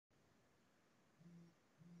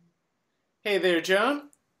Hey there, Joan.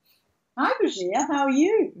 Hi, Bashir. How are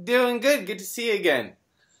you? Doing good. Good to see you again.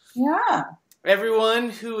 Yeah. Everyone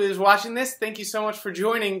who is watching this, thank you so much for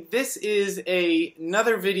joining. This is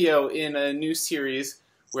another video in a new series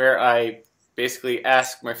where I basically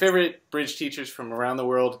ask my favorite bridge teachers from around the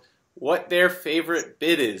world what their favorite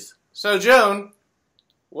bid is. So, Joan,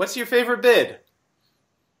 what's your favorite bid?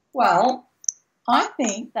 Well, I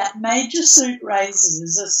think that major suit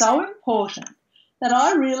raises are so important that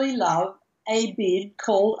I really love a bid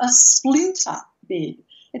called a splinter bid.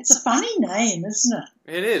 It's a funny name, isn't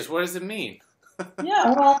it? It is. What does it mean?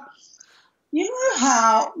 Yeah, well, you know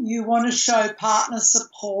how you want to show partner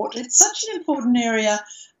support. It's such an important area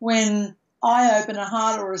when I open a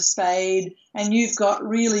heart or a spade and you've got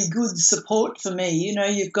really good support for me. You know,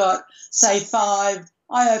 you've got, say, five,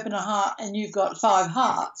 I open a heart and you've got five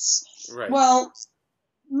hearts. Right. Well,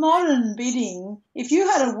 modern bidding, if you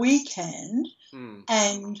had a weak hand Hmm.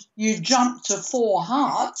 and you jumped to four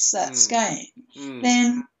hearts, that's game, Hmm.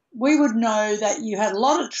 then we would know that you had a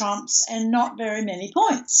lot of trumps and not very many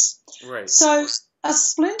points. Right. So a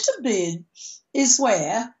splinter bid is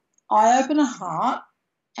where I open a heart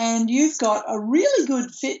and you've got a really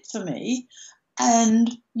good fit for me and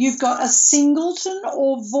you've got a singleton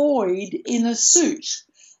or void in a suit.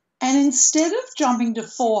 And instead of jumping to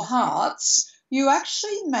four hearts, you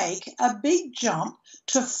actually make a big jump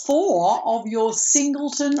to four of your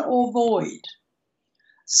singleton or void.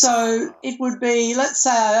 So it would be, let's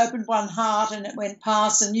say I opened one heart and it went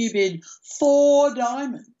past and you bid four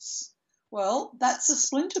diamonds. Well, that's a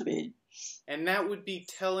splinter bid. And that would be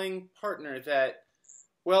telling partner that,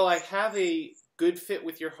 well, I have a good fit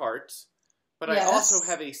with your hearts, but I also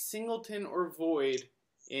have a singleton or void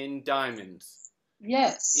in diamonds.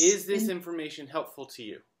 Yes. Is this information helpful to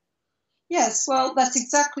you? Yes, well, that's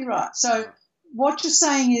exactly right. So what you're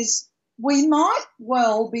saying is we might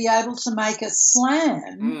well be able to make a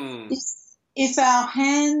slam if our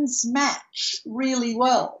hands match really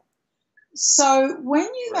well. So when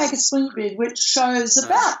you make a splinter bid, which shows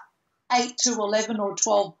about 8 to 11 or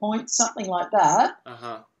 12 points, something like that,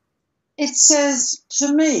 it says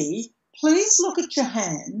to me, please look at your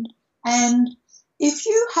hand, and if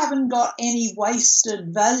you haven't got any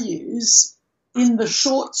wasted values in the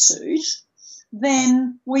short suit,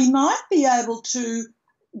 then we might be able to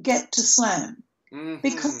get to slam.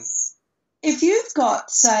 Because if you've got,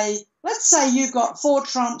 say, let's say you've got four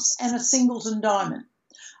trumps and a singleton diamond.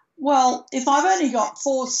 Well, if I've only got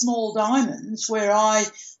four small diamonds where I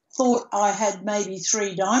thought I had maybe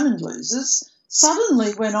three diamond losers,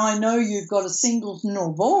 suddenly when I know you've got a singleton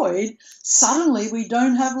or void, suddenly we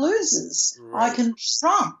don't have losers. Right. I can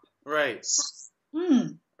trump. Right.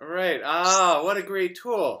 Hmm. Right. Ah, what a great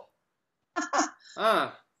tool.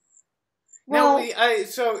 Well, now,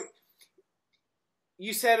 so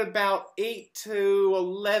you said about 8 to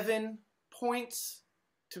 11 points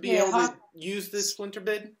to be able to use this splinter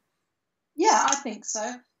bid? Yeah, I think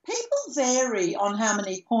so. People vary on how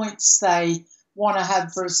many points they want to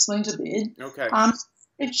have for a splinter bid. Okay.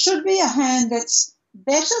 It should be a hand that's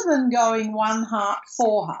better than going one heart,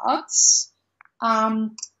 four hearts,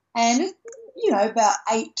 and about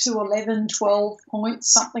 8 to 11, 12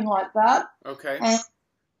 points, something like that. Okay. And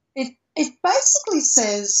it basically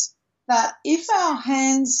says that if our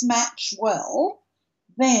hands match well,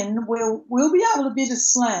 then we'll be able to bid a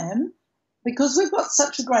slam because we've got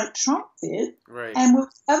such a great trump bid, right. And we'll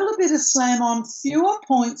be able to bid a slam on fewer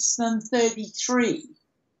points than 33.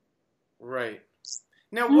 Right.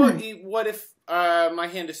 Now, what if my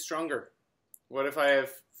hand is stronger? What if I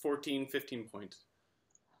have 14, 15 points?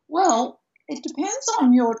 Well, it depends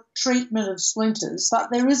on your treatment of splinters, but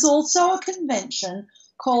there is also a convention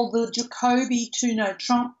called the Jacobi two-no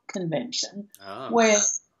trump convention where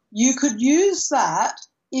you could use that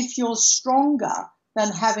if you're stronger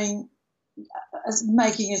than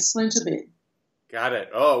making a splinter bid. Got it.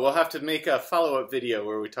 Oh, we'll have to make a follow-up video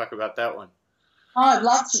where we talk about that one. Oh, I'd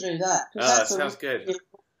love to do that. That sounds good.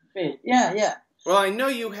 Bid. Yeah. Well, I know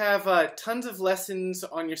you have tons of lessons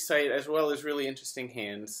on your site as well as really interesting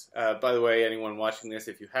hands. By the way, anyone watching this,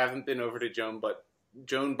 if you haven't been over to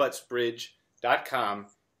joanbuttsbridge.com,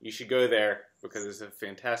 you should go there because it's a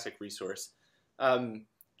fantastic resource. Joan,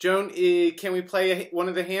 can we play one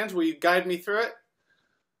of the hands? Will you guide me through it?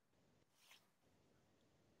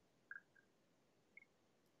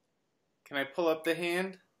 Can I pull up the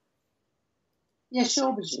hand? Yeah,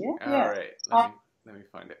 sure, Bashir. All right. Let me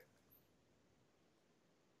find it.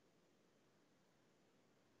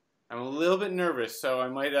 I'm a little bit nervous, so I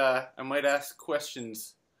might ask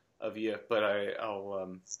questions of you, but I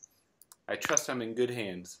trust I'm in good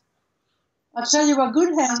hands. I tell you what,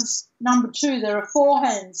 good hands number 2. There are 4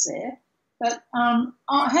 hands there. But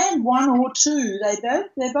hand 1 or 2,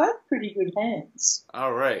 they're both pretty good hands.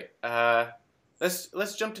 All right.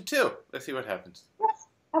 Let's jump to 2. Let's see what happens. Yeah,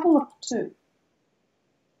 have a look at 2.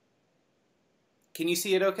 Can you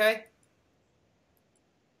see it okay?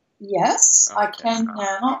 Yes, Okay. I can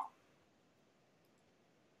now.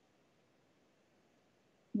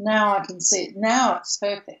 Now I can see it. Now it's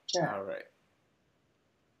perfect. Yeah. All right.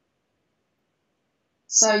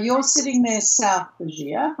 So you're sitting there south,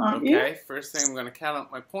 Brigitte, aren't you? Okay, first thing I'm going to count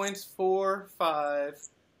up my points. 4, 5,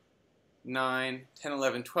 9, 10,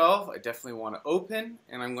 11, 12. I definitely want to open,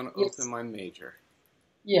 and I'm going to open my major.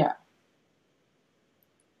 Yeah.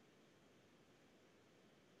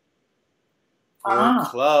 4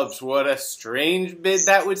 clubs. What a strange bid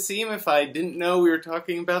that would seem if I didn't know we were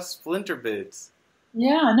talking about splinter bids.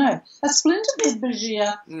 Yeah, I know. A splinter bid,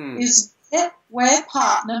 Brigitte, is where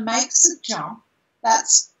partner makes a jump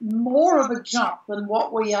that's more of a jump than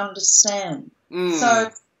what we understand.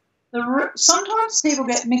 So sometimes people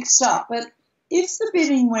get mixed up, but if the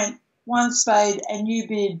bidding went 1 spade and you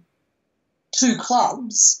bid 2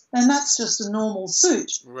 clubs, then that's just a normal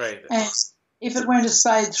suit. Right. And if it went a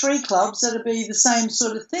spade 3 clubs, that'd be the same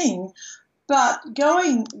sort of thing. But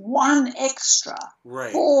going 1 extra,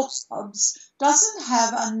 4 clubs, doesn't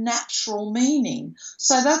have a natural meaning.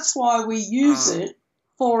 So that's why we use it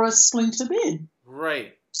for a splinter bid.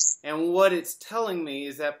 Right. And what it's telling me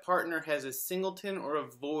is that partner has a singleton or a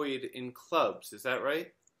void in clubs. Is that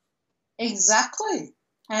right? Exactly.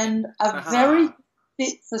 And a very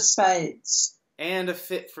fit for spades. And a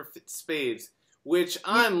fit for spades, which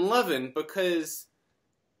I'm loving because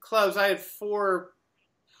clubs, I had 4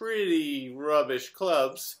 pretty rubbish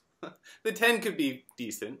clubs. The 10 could be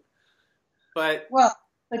decent, but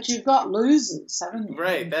but you've got losers, haven't you?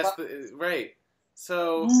 Right, right.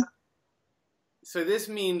 So so this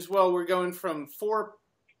means we're going from 4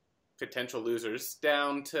 potential losers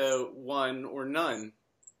down to 1 or none.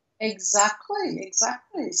 Exactly.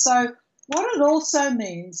 So what it also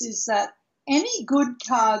means is that any good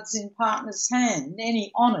cards in partner's hand,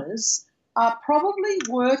 any honours, are probably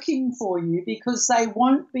working for you because they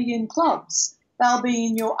won't be in clubs. They'll be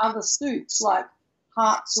in your other suits like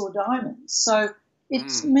hearts or diamonds. So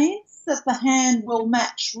it means that the hand will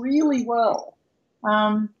match really well.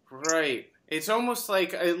 Right. It's almost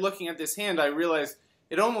like looking at this hand, I realize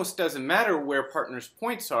it almost doesn't matter where partner's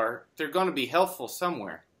points are. They're going to be helpful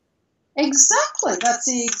somewhere. Exactly. That's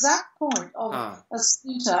the exact point of a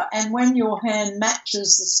splinter and when your hand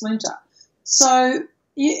matches the splinter. So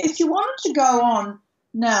if you wanted to go on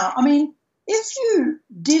now, I mean, if you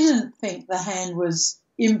didn't think the hand was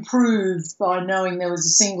improved by knowing there was a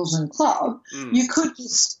singleton club, you could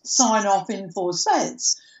just sign off in 4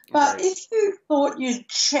 spades. But if you thought you'd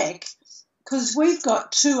check, because we've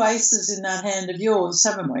got 2 aces in that hand of yours,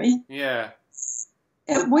 haven't we? Yeah.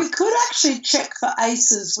 We could actually check for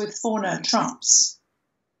aces with 4-no trumps.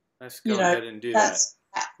 Let's go ahead and do that. That's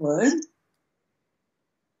backward.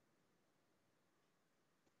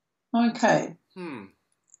 Okay.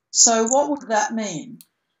 So what would that mean?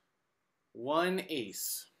 1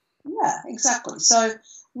 ace. Yeah, exactly. So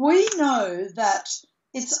we know that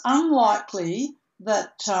it's unlikely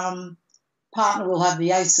that partner will have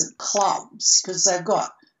the ace of clubs because they've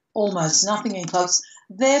got almost nothing in clubs.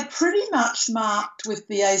 They're pretty much marked with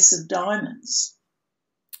the ace of diamonds.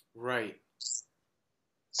 Right.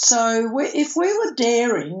 So if we were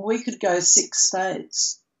daring, we could go 6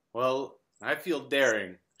 spades. Well, I feel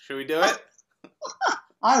daring. Should we do it?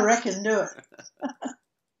 I reckon do it.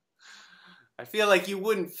 I feel like you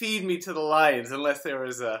wouldn't feed me to the lions unless there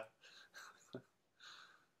was a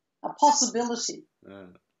possibility.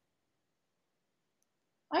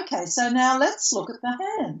 Okay, so now let's look at the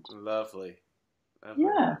hand. Lovely.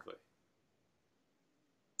 Lovely.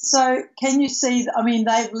 So can you see, I mean,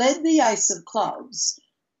 they've led the ace of clubs,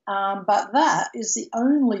 but that is the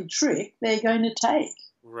only trick they're going to take.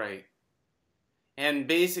 Right. And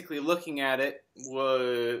basically looking at it,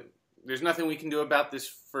 there's nothing we can do about this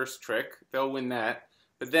first trick. They'll win that.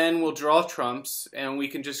 But then we'll draw trumps, and we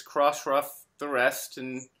can just cross-ruff the rest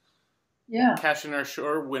and cash in our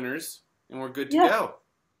sure winners, and we're good to go.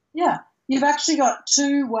 Yeah. You've actually got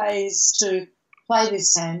 2 ways to play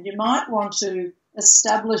this hand. You might want to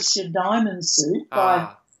establish your diamond suit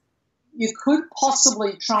by you could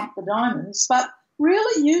possibly trump the diamonds, but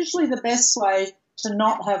really usually the best way to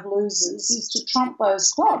not have losers is to trump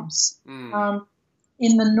those clubs in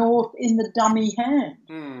the dummy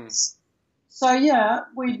hand. So, yeah,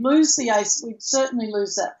 we'd lose the ace. We'd certainly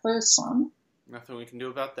lose that first one. Nothing we can do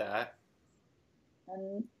about that.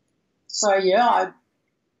 And so, yeah, I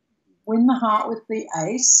win the heart with the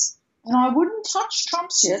ace. And I wouldn't touch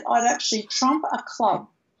trumps yet. I'd actually trump a club.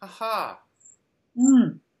 Aha.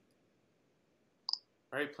 Mm.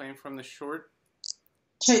 All right, playing from the short.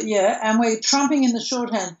 Yeah, and we're trumping in the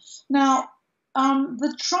shorthand. Now,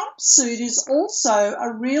 the trump suit is also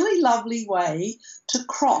a really lovely way to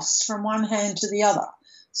cross from one hand to the other.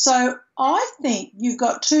 So I think you've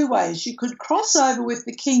got two ways. You could cross over with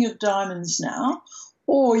the king of diamonds now,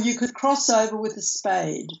 or you could cross over with a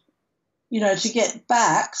spade, to get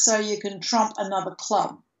back so you can trump another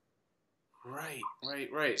club. Right.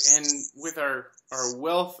 And with our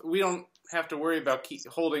wealth, we don't have to worry about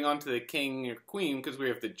holding on to the king or queen because we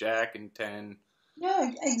have the jack and 10. Yeah,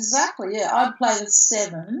 exactly. Yeah, I'd play the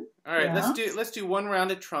 7. All right, yeah. let's do one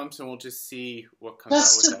round of trumps and we'll just see what comes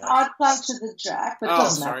out with that. I'd play to the jack, but it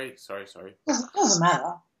doesn't matter. Sorry. It doesn't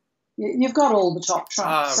matter. You've got all the top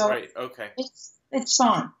trumps. So right, okay. It's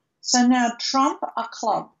fine. So now trump a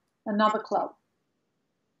club, another club.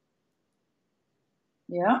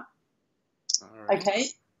 Yeah. All right. Okay.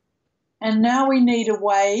 And now we need a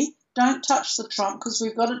way. Don't touch the trump because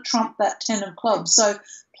we've got to trump that 10 of clubs. So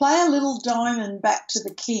play a little diamond back to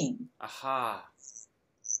the king. Aha.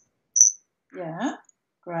 Yeah.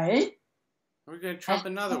 Great. We're going to trump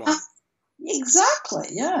another one. Exactly,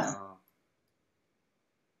 yeah.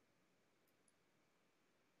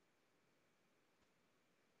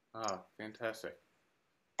 Oh, fantastic.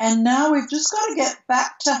 And now we've just got to get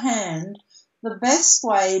back to hand the best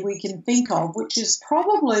way we can think of, which is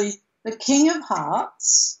probably the king of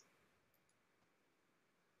hearts.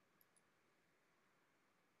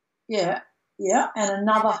 Yeah, and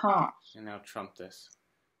another heart. And now trump this.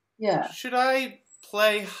 Yeah. Should I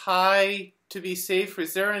play high to be safe?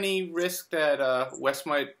 Is there any risk that West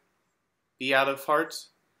might be out of hearts?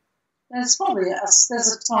 There's probably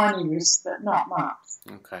there's a tiny risk, but not much.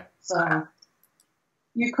 Okay. So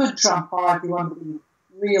you could trump high if you want to be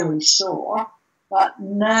really sure, but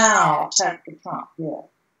now take the trump, yeah.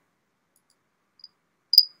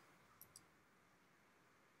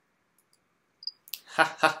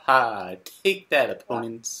 Ha ha ha! Take that,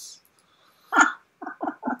 opponents.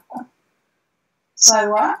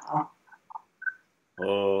 So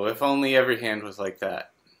Oh, if only every hand was like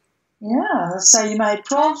that. Yeah, so you made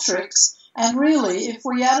 12 tricks, and really, if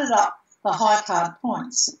we added up the high card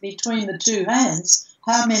points between the two hands,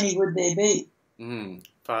 how many would there be?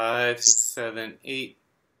 5, 6, 7, 8,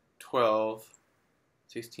 12,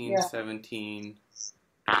 16, 17,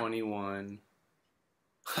 21.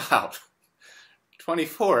 Wow.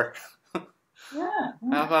 24. Yeah.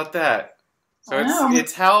 How about that? So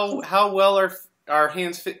it's how well our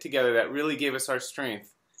hands fit together that really gave us our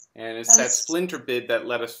strength. And it's that splinter bid that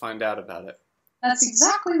let us find out about it. That's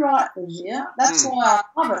exactly right, Lucia. That's why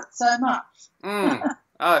I love it so much.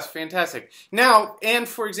 Oh, it's fantastic. Now, and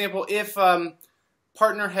for example, if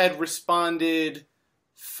partner had responded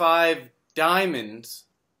 5 diamonds,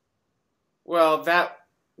 well, that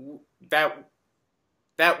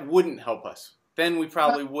wouldn't help us. Then we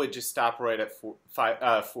probably would just stop right at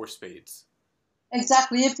 4 spades.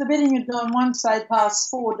 Exactly. If the bidding had gone 1 spade past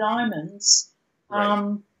 4 diamonds,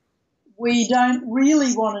 right. We don't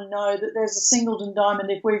really want to know that there's a singleton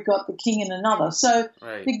diamond if we've got the king in another. So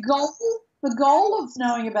the goal of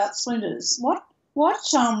knowing about splinters, what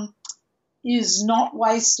is not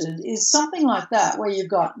wasted is something like that where you've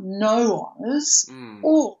got no honours,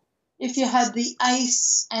 or if you had the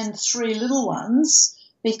ace and 3 little ones,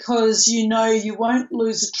 because you know you won't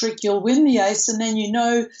lose a trick, you'll win the ace, and then you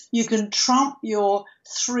know you can trump your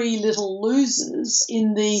 3 little losers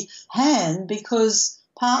in the hand because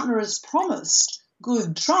partner has promised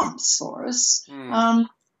good trumps for us.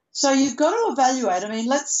 So you've got to evaluate. I mean,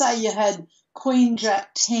 let's say you had Queen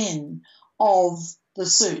Jack 10 of the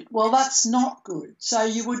suit. Well, that's not good. So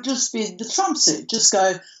you would just bid the trump suit. Just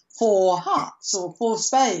go 4 hearts or 4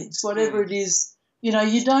 spades, whatever it is. You know,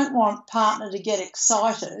 you don't want partner to get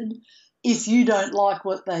excited if you don't like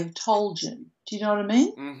what they've told you. Do you know what I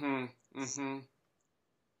mean?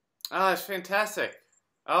 Oh, it's fantastic.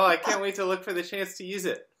 Oh, I can't wait to look for the chance to use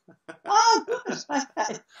it. Oh, good.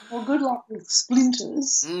 Okay. Well, good luck with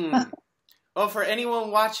splinters. Well, for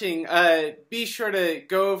anyone watching, be sure to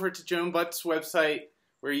go over to Joan Butts' website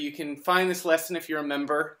where you can find this lesson if you're a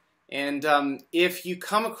member. And if you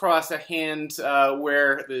come across a hand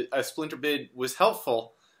where a splinter bid was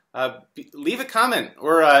helpful, leave a comment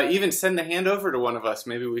or even send the hand over to one of us.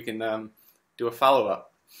 Maybe we can do a follow-up.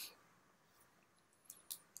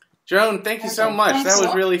 Joan, thank you so much. Thanks, that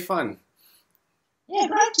was really fun. Yeah,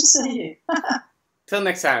 great to see you. Till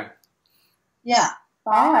next time. Yeah.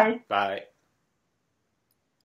 Bye. Bye.